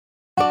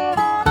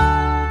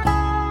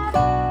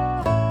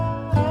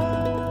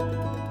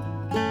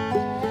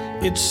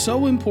It's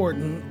so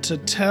important to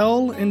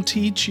tell and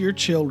teach your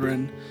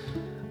children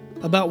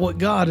about what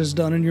God has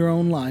done in your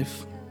own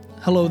life.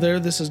 Hello there,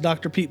 this is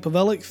Dr. Pete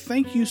Pavelic.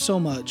 Thank you so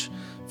much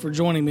for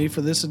joining me for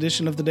this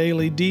edition of the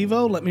Daily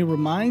Devo. Let me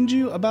remind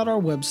you about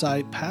our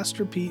website,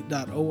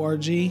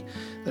 pastorpete.org.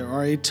 There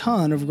are a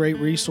ton of great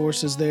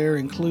resources there,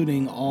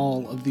 including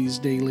all of these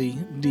daily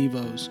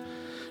Devos.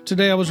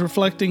 Today I was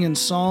reflecting in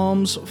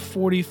Psalms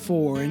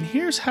 44, and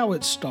here's how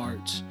it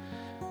starts.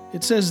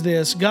 It says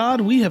this: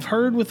 God, we have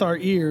heard with our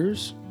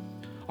ears.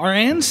 Our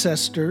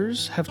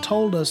ancestors have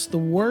told us the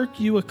work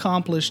you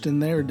accomplished in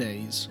their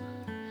days,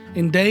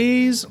 in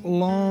days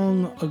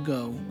long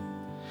ago.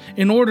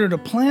 In order to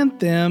plant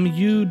them,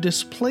 you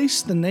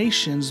displaced the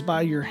nations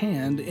by your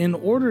hand. In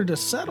order to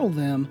settle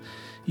them,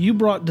 you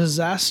brought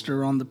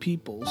disaster on the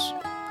peoples.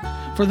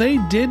 For they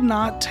did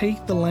not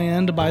take the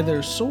land by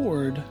their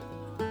sword.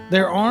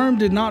 Their arm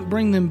did not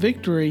bring them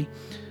victory,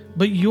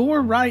 but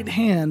your right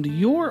hand,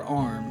 your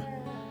arm,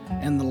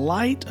 and the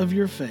light of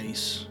your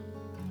face,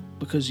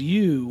 because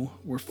you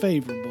were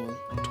favorable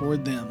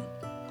toward them.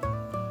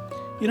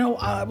 You know,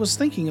 I was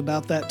thinking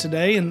about that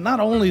today, and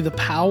not only the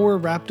power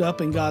wrapped up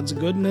in God's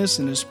goodness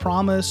and His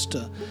promise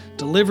to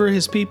deliver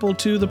His people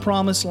to the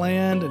promised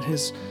land and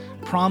His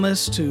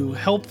promise to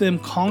help them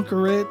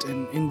conquer it,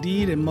 and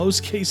indeed, in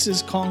most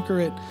cases, conquer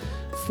it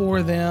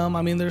for them.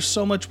 I mean, there's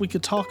so much we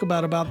could talk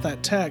about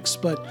that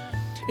text, but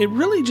it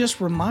really just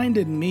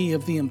reminded me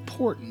of the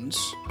importance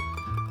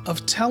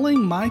of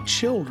telling my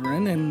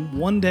children, and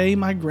one day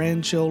my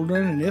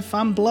grandchildren, and if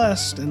I'm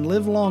blessed and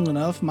live long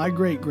enough, my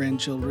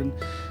great-grandchildren,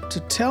 to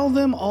tell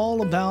them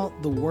all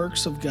about the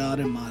works of God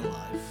in my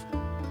life.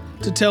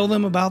 To tell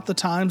them about the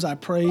times I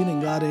prayed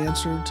and God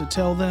answered. To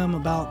tell them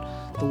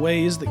about the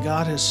ways that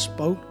God has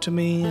spoke to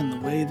me, and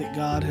the way that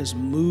God has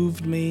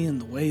moved me, and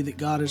the way that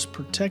God has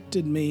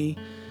protected me,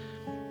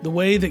 the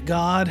way that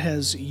God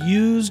has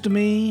used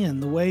me,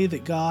 and the way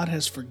that God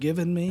has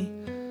forgiven me.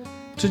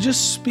 To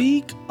just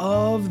speak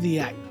of the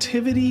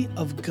activity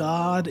of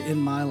God in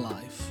my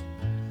life.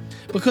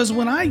 Because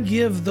when I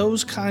give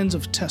those kinds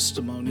of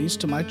testimonies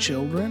to my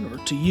children, or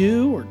to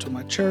you, or to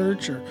my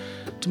church, or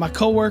to my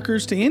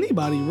coworkers, to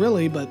anybody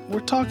really, but we're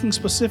talking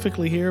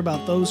specifically here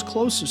about those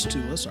closest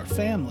to us, our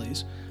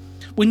families.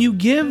 When you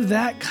give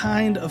that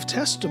kind of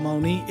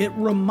testimony, it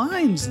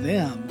reminds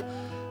them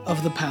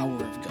of the power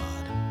of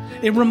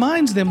God. It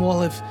reminds them,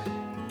 well,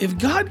 if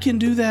God can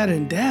do that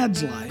in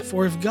Dad's life,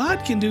 or if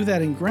God can do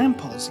that in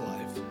Grandpa's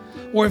life,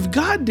 or if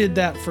God did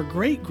that for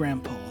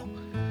great-grandpa,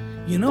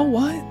 you know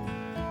what?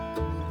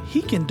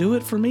 He can do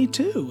it for me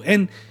too,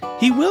 and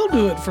He will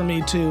do it for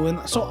me too.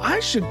 And so I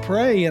should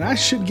pray, and I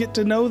should get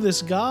to know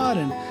this God,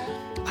 and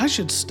I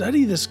should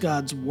study this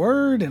God's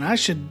Word, and I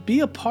should be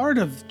a part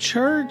of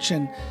church,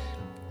 and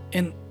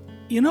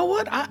you know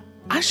what?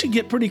 I should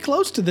get pretty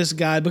close to this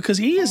guy because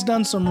he has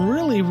done some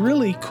really,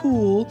 really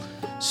cool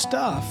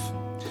stuff.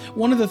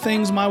 One of the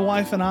things my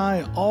wife and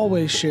I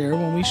always share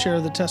when we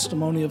share the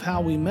testimony of how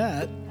we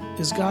met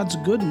is God's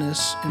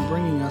goodness in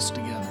bringing us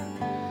together.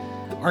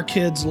 Our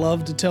kids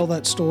love to tell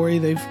that story.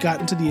 They've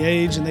gotten to the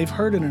age and they've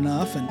heard it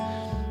enough, and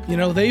you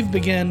know, they've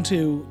begun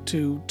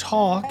to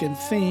talk and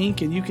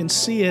think, and you can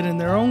see it in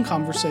their own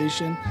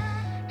conversation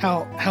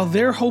how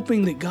they're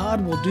hoping that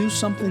God will do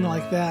something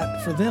like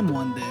that for them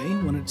one day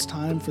when it's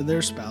time for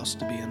their spouse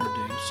to be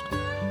introduced.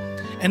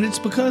 And it's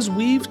because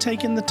we've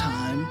taken the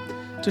time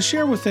to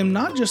share with them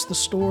not just the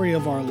story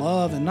of our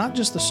love and not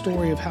just the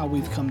story of how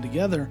we've come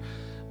together,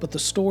 but the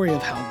story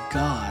of how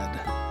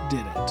God did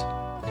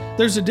it.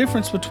 There's a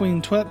difference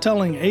between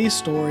telling a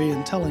story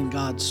and telling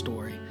God's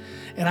story.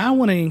 And I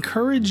want to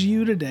encourage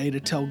you today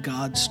to tell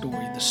God's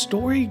story, the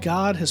story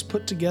God has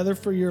put together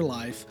for your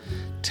life.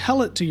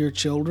 Tell it to your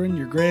children,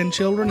 your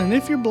grandchildren, and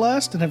if you're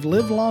blessed and have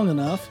lived long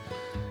enough,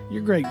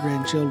 your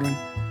great-grandchildren.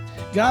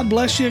 God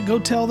bless you. Go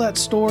tell that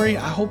story.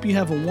 I hope you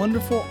have a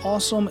wonderful,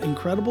 awesome,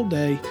 incredible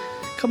day.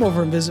 Come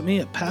over and visit me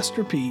at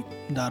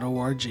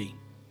pastorpete.org.